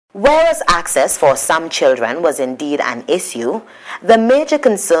Whereas access for some children was indeed an issue, the major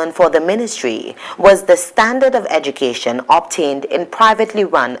concern for the ministry was the standard of education obtained in privately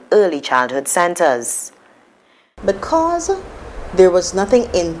run early childhood centers. Because there was nothing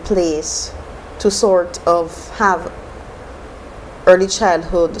in place to sort of have early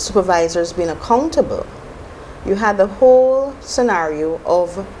childhood supervisors being accountable, you had the whole scenario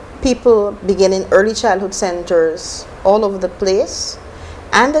of people beginning early childhood centers all over the place.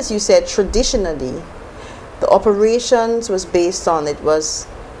 And as you said, traditionally, the operations was based on, it was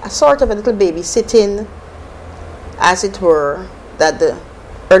a sort of a little babysitting, as it were, that the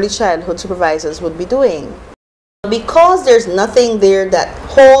early childhood supervisors would be doing. Because there's nothing there that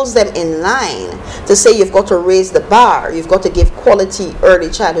holds them in line to say you've got to raise the bar, you've got to give quality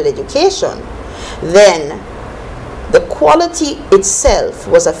early childhood education, then the quality itself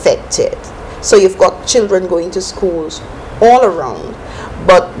was affected. So you've got children going to schools all around,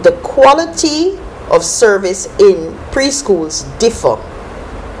 but the quality of service in preschools differ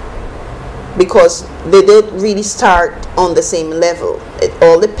because they don't really start on the same level. It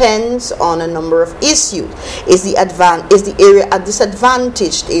all depends on a number of issues. Is the area a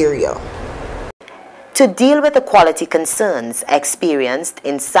disadvantaged area? To deal with the quality concerns experienced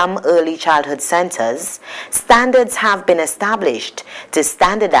in some early childhood centers, standards have been established to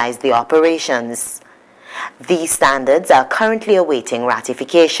standardize the operations. These standards are currently awaiting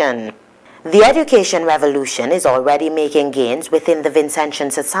ratification. The education revolution is already making gains within the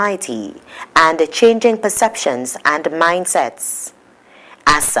Vincentian society and changing perceptions and mindsets.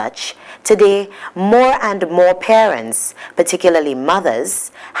 As such, today, more and more parents, particularly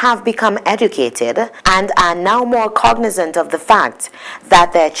mothers, have become educated and are now more cognizant of the fact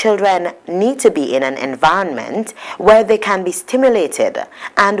that their children need to be in an environment where they can be stimulated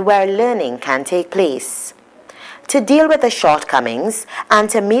and where learning can take place. To deal with the shortcomings and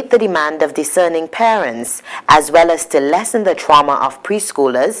to meet the demand of discerning parents, as well as to lessen the trauma of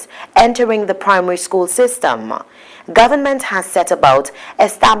preschoolers entering the primary school system, government has set about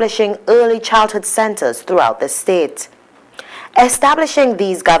establishing early childhood centers throughout the state. Establishing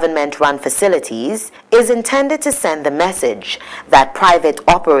these government-run facilities is intended to send the message that private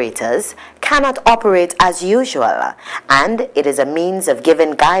operators cannot operate as usual, and it is a means of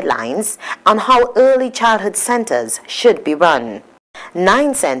giving guidelines on how early childhood centers should be run.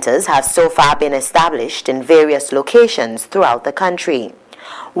 9 centers have so far been established in various locations throughout the country.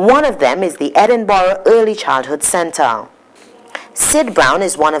 One of them is the Edinburgh Early Childhood Center. Sid Brown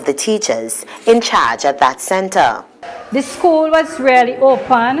is one of the teachers in charge at that center. The school was really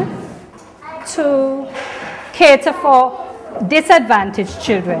open to cater for disadvantaged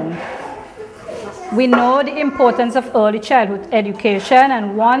children. We know the importance of early childhood education,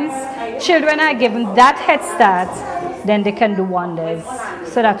 and once children are given that head start, then they can do wonders.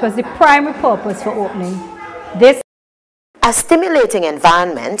 So that was the primary purpose for opening this. A stimulating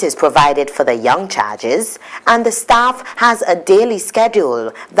environment is provided for the young charges, and the staff has a daily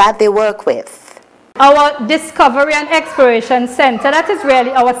schedule that they work with. Our Discovery and Exploration Center, that is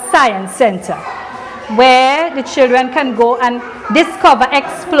really our science center, where the children can go and discover,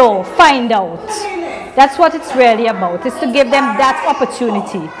 explore, find out. That's what it's really about, is to give them that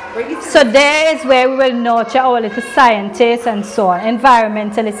opportunity. So there is where we will nurture our little scientists and so on,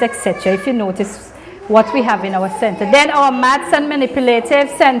 environmentalists, etc. If you notice what we have in our center. Then our Maths and Manipulative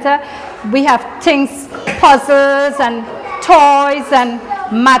Center, we have things, puzzles and toys and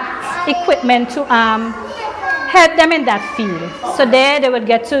math equipment to help them in that field. So there they will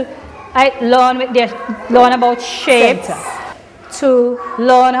get to learn about shapes, to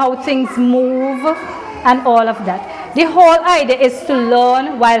learn how things move and all of that. The whole idea is to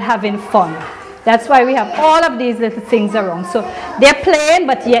learn while having fun. That's why we have all of these little things around. So they're playing,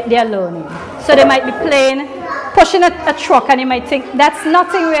 but yet they're learning. So they might be playing, pushing a truck, and you might think that's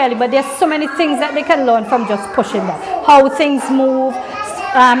nothing really, but there's so many things that they can learn from just pushing that. How things move,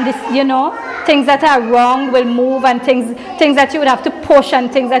 you know, things that are wrong will move, and things that you would have to push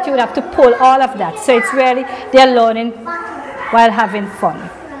and things that you would have to pull, all of that. So it's really, they're learning while having fun.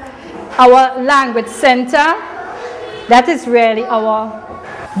 Our language center, that is really our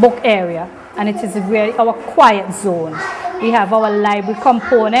book area, and it is really our quiet zone. We have our library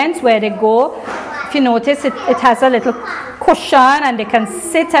components where they go. If you notice, it has a little cushion, and they can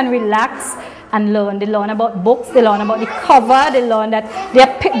sit and relax and learn. They learn about books, they learn about the cover, they learn that their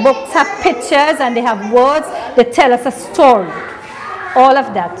books have pictures and they have words, they tell us a story. All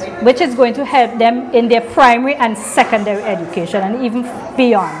of that, which is going to help them in their primary and secondary education and even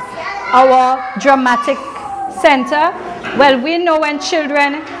beyond. Our dramatic center, well, we know when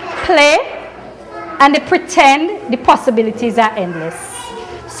children play and they pretend, the possibilities are endless.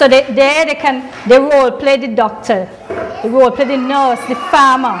 So they role play the doctor, they role play the nurse, the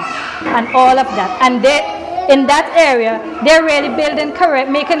farmer, and all of that. And in that area, they're really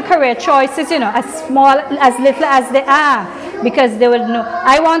making career choices, you know, as small, as little as they are, because they will know,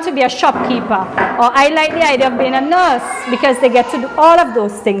 I want to be a shopkeeper, or I like the idea of being a nurse, because they get to do all of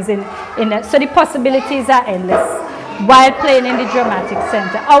those things in that. So the possibilities are endless while playing in the dramatic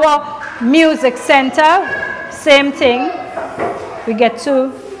center. Our music center, same thing. We get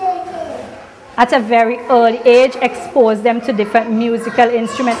to, at a very early age, expose them to different musical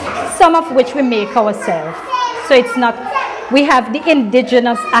instruments, some of which we make ourselves. So it's not, we have the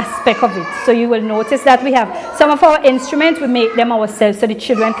indigenous aspect of it. So you will notice that we have some of our instruments, we make them ourselves so the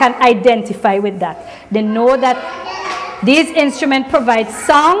children can identify with that. They know that these instruments provide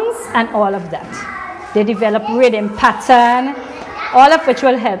songs and all of that. They develop rhythm pattern, all of which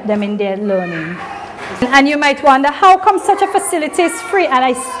will help them in their learning. And you might wonder, how come such a facility is free?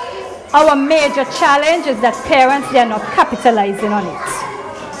 And our major challenge is that parents, they are not capitalizing on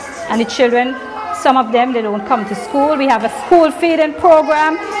it. And the children, some of them, they don't come to school. We have a school feeding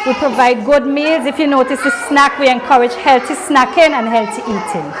program. We provide good meals. If you notice the snack, we encourage healthy snacking and healthy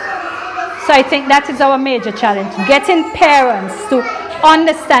eating. So I think that is our major challenge, getting parents to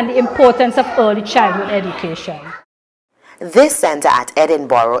understand the importance of early childhood education. This center at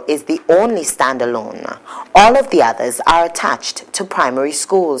Edinburgh is the only standalone. All of the others are attached to primary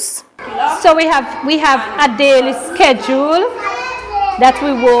schools. So we have a daily schedule that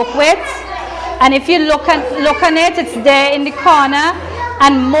we work with. And if you look on it, it's there in the corner,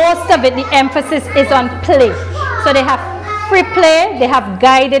 and most of it, the emphasis is on play. So they have free play, they have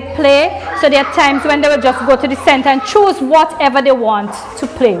guided play, so there are times when they will just go to the center and choose whatever they want to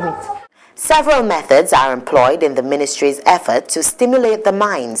play with. Several methods are employed in the ministry's effort to stimulate the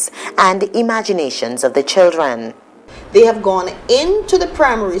minds and imaginations of the children. They have gone into the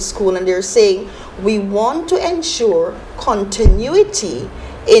primary school and they're saying, we want to ensure continuity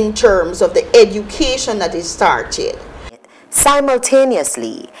in terms of the education that is started.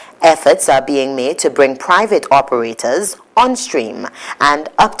 Simultaneously, efforts are being made to bring private operators on stream and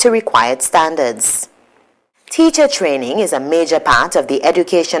up to required standards. Teacher training is a major part of the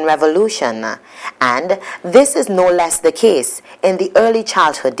education revolution, and this is no less the case in the early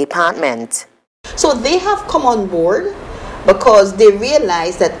childhood department. So they have come on board because they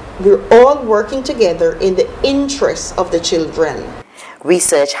realize that we're all working together in the interests of the children.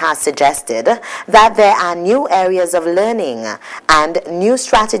 Research has suggested that there are new areas of learning and new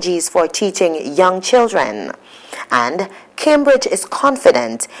strategies for teaching young children. And Cambridge is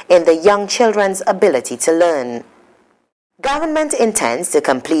confident in the young children's ability to learn. Government intends to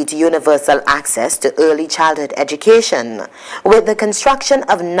complete universal access to early childhood education with the construction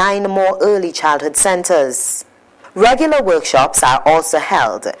of 9 more early childhood centers. Regular workshops are also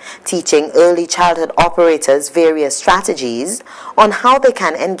held, teaching early childhood operators various strategies on how they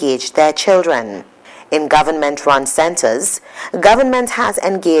can engage their children. In government-run centers, government has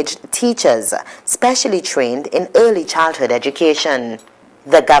engaged teachers specially trained in early childhood education.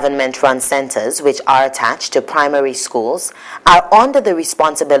 The government-run centers, which are attached to primary schools, are under the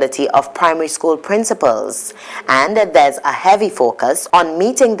responsibility of primary school principals, and there's a heavy focus on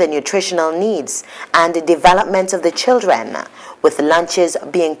meeting the nutritional needs and the development of the children, with lunches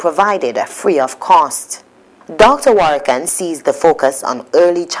being provided free of cost. Dr. Warrican sees the focus on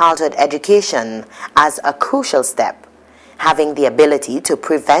early childhood education as a crucial step, having the ability to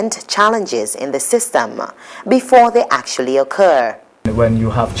prevent challenges in the system before they actually occur. When you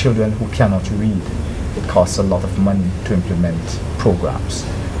have children who cannot read, it costs a lot of money to implement programs.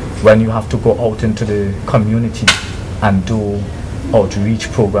 When you have to go out into the community and do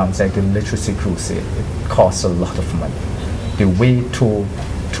outreach programs like the Literacy Crusade, it costs a lot of money. The way to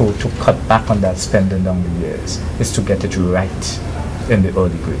cut back on that spending down the years is to get it right in the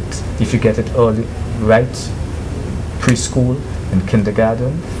early grades. If you get it early, right, preschool and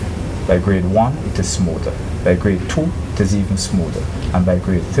kindergarten, by grade 1 it is smoother. By grade 2 it is even smoother. And by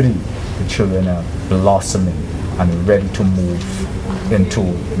grade 3 the children are blossoming and ready to move into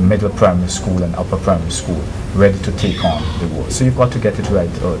middle primary school and upper primary school, ready to take on the world. So you've got to get it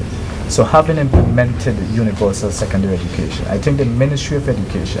right early. So having implemented universal secondary education, I think the Ministry of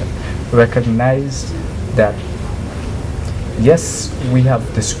Education recognized that yes, we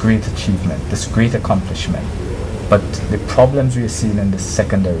have this great achievement, this great accomplishment, but the problems we are seeing in the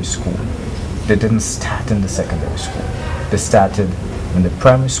secondary school, they didn't start in the secondary school. They started in the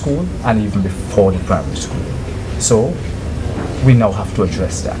primary school and even before the primary school. So we now have to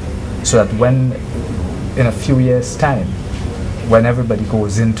address that, so that when in a few years' time, when everybody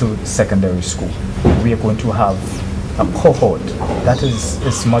goes into secondary school, we are going to have a cohort that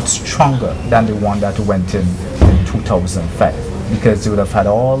is much stronger than the one that went in 2005, because they would have had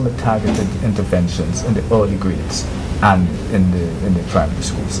all the targeted interventions in the early grades and in the primary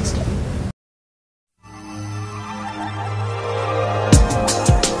school system.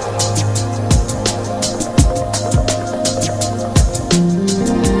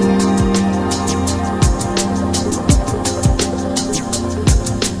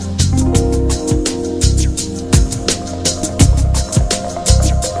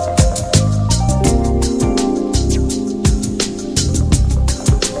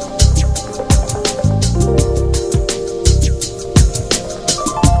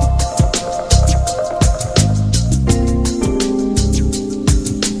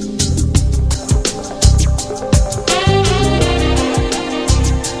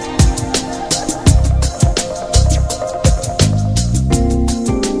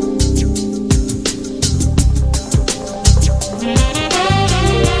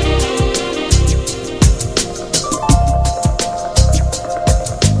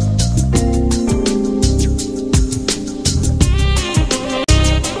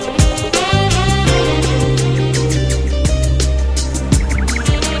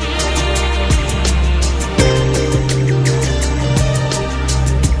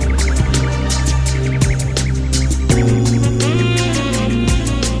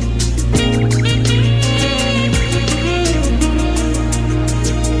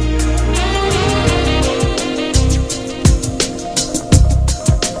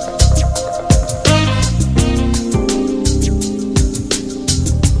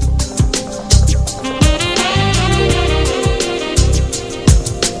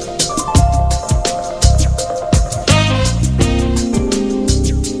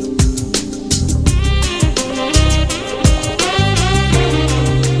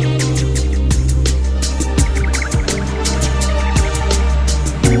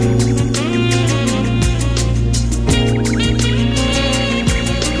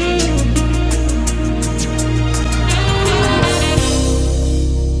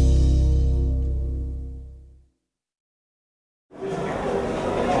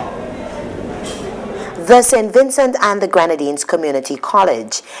 The St. Vincent and the Grenadines Community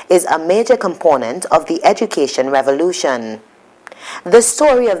College is a major component of the education revolution. The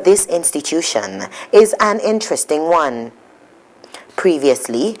story of this institution is an interesting one.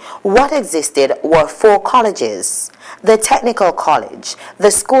 Previously, what existed were 4 colleges: the Technical College, the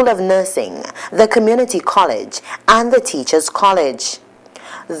School of Nursing, the Community College, and the Teachers College.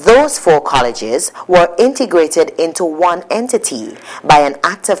 Those 4 colleges were integrated into one entity by an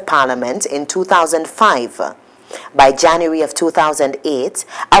Act of Parliament in 2005. By January of 2008,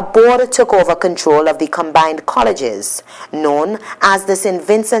 a board took over control of the combined colleges, known as the St.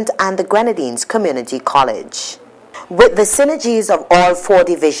 Vincent and the Grenadines Community College. With the synergies of all 4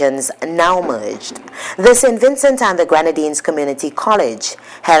 divisions now merged, the St. Vincent and the Grenadines Community College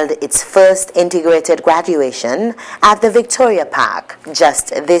held its first integrated graduation at the Victoria Park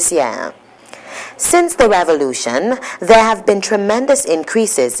just this year. Since the revolution, there have been tremendous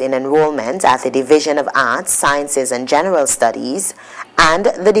increases in enrollment at the Division of Arts, Sciences and General Studies and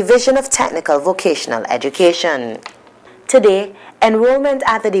the Division of Technical Vocational Education. Today, enrollment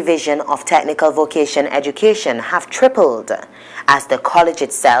at the Division of Technical Vocation Education have tripled as the college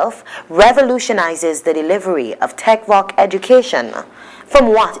itself revolutionizes the delivery of tech-voc education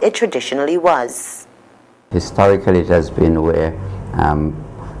from what it traditionally was. Historically, it has been where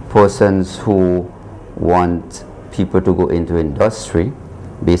persons who want people to go into industry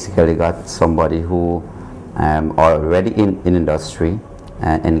basically got somebody who are already in industry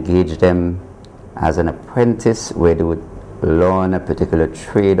and engage them as an apprentice where they would learn a particular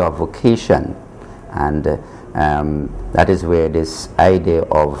trade or vocation, and that is where this idea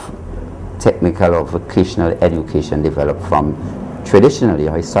of technical or vocational education developed from traditionally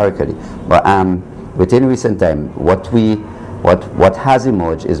or historically. But within recent time, what has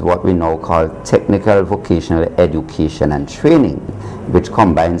emerged is what we now call technical vocational education and training, which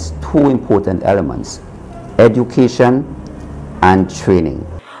combines 2 important elements: education and training.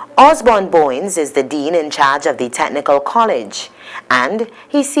 Osborne Bowens is the dean in charge of the Technical College, and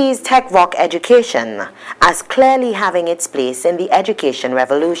he sees tech-voc education as clearly having its place in the education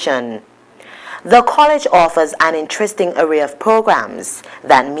revolution. The college offers an interesting array of programs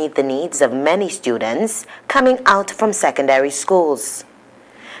that meet the needs of many students coming out from secondary schools.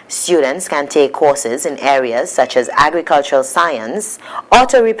 Students can take courses in areas such as agricultural science,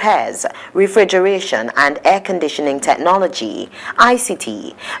 auto repairs, refrigeration and air conditioning technology,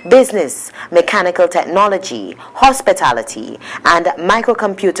 ICT, business, mechanical technology, hospitality, and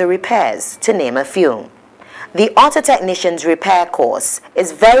microcomputer repairs, to name a few. The auto technician's repair course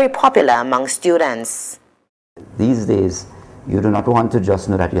is very popular among students. These days, you do not want to just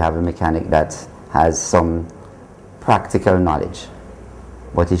know that you have a mechanic that has some practical knowledge,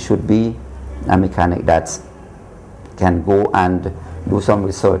 but it should be a mechanic that can go and do some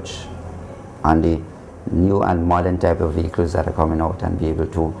research on the new and modern type of vehicles that are coming out and be able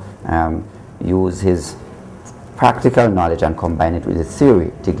to use his practical knowledge and combine it with the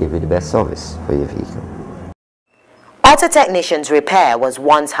theory to give you the best service for your vehicle. Auto technician's repair was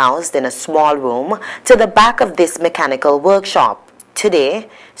once housed in a small room to the back of this mechanical workshop. Today,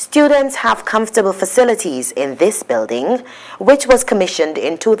 students have comfortable facilities in this building, which was commissioned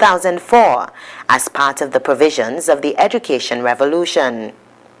in 2004 as part of the provisions of the Education Revolution.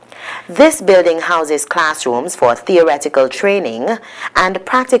 This building houses classrooms for theoretical training and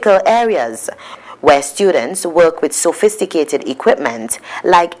practical areas where students work with sophisticated equipment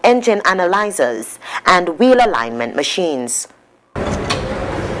like engine analyzers and wheel alignment machines.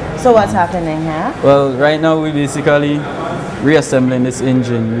 So what's happening here? Well, right now we're basically reassembling this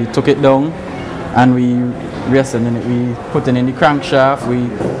engine. We took it down and we reassembling it. We putting in the crankshaft, we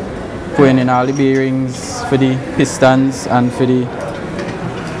putting in all the bearings for the pistons and for the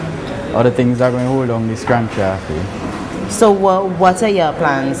other things that are going to hold on this crankshaft. So what are your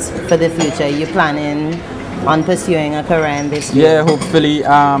plans for the future? Are you planning on pursuing a career in this field? Yeah, hopefully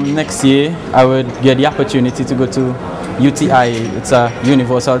next year I would get the opportunity to go to UTI. It's a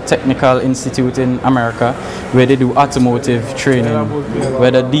Universal Technical Institute in America where they do automotive training,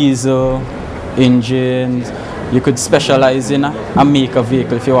 whether diesel, engines. You could specialize in and make a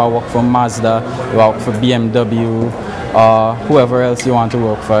vehicle. If you want to work for Mazda, you want to work for BMW, or whoever else you want to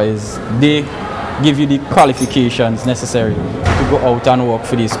work for, they give you the qualifications necessary to go out and work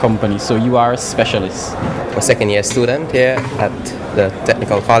for these companies. So you are a specialist. I'm a second-year student here at the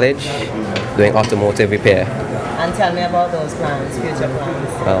Technical College doing automotive repair. And tell me about those plans, future plans.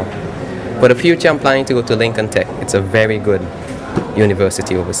 Well, for the future, I'm planning to go to Lincoln Tech. It's a very good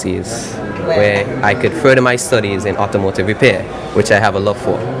university overseas where I could further my studies in automotive repair, which I have a love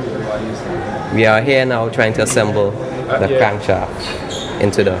for. We are here now trying to assemble the crankshaft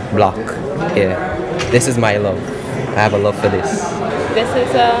into the block here. This is my love. I have a love for this. This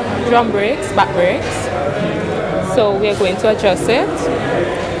is drum brakes, back brakes. So we are going to adjust it.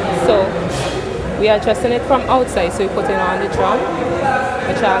 So we are adjusting it from outside, so we put it on the drum,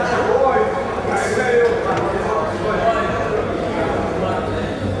 which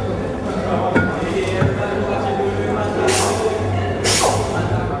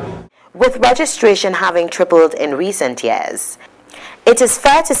With registration having tripled in recent years, it is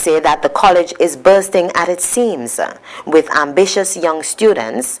fair to say that the college is bursting at its seams, with ambitious young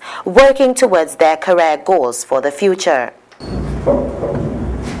students working towards their career goals for the future.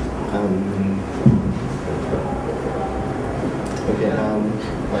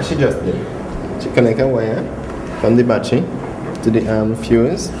 What she just did, she connected a wire from the battery to the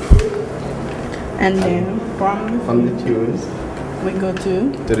fuse, and then from the fuse we go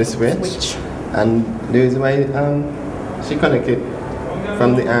to the switch. And the reason why she connected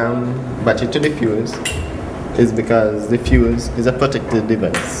from the battery to the fuse is because the fuse is a protected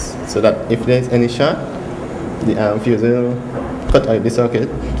device, so that if there's any short, the fuse will cut out the circuit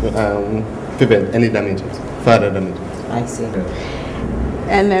to prevent any damages, further damages. I see.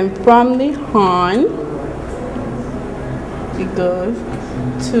 And then from the horn it goes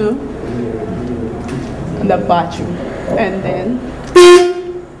to the battery, and then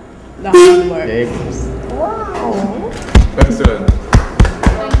the horn works. Wow! Excellent.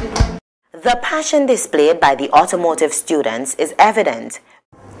 The passion displayed by the automotive students is evident.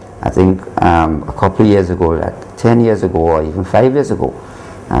 I think a couple of years ago, like 10 years ago or even 5 years ago,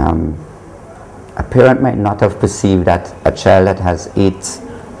 a parent might not have perceived that a child that has 8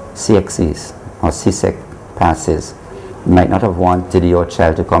 CXCs or CSEC passes might not have wanted your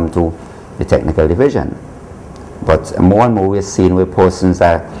child to come to the technical division. But more and more we're seeing where persons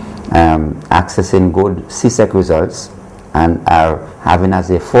are accessing good CSEC results and are having as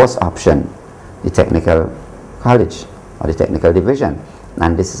a first option the technical college or the technical division.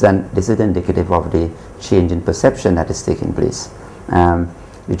 And this is indicative of the change in perception that is taking place.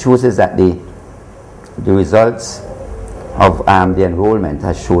 The truth is that the results of the enrollment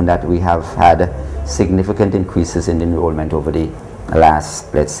has shown that we have had significant increases in enrollment over the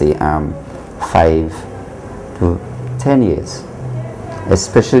last, let's say, 5 to 10 years,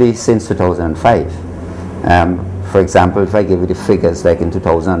 especially since 2005. For example, if I give you the figures, like in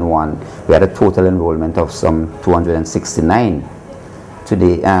 2001, we had a total enrollment of some 269.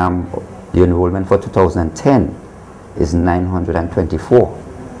 Today, the enrollment for 2010 is 924,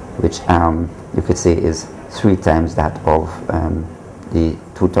 which you could say is 3 times that of the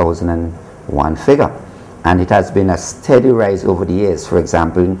 2001 figure. And it has been a steady rise over the years. For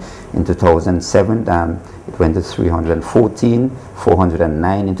example, in 2007, it went to 314,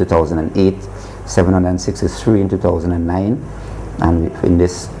 409 in 2008, 763 in 2009, and in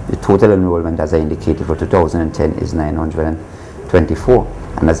this, the total enrollment, as I indicated, for 2010 is 924.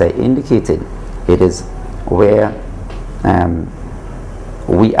 And as I indicated, it is where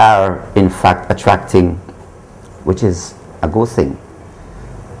we are in fact attracting, which is a good thing,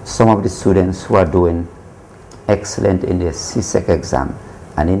 some of the students who are doing excellent in their CSEC exam,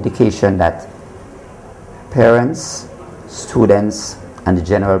 an indication that parents, students, and the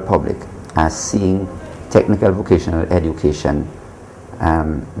general public are seeing technical vocational education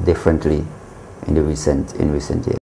differently in recent years.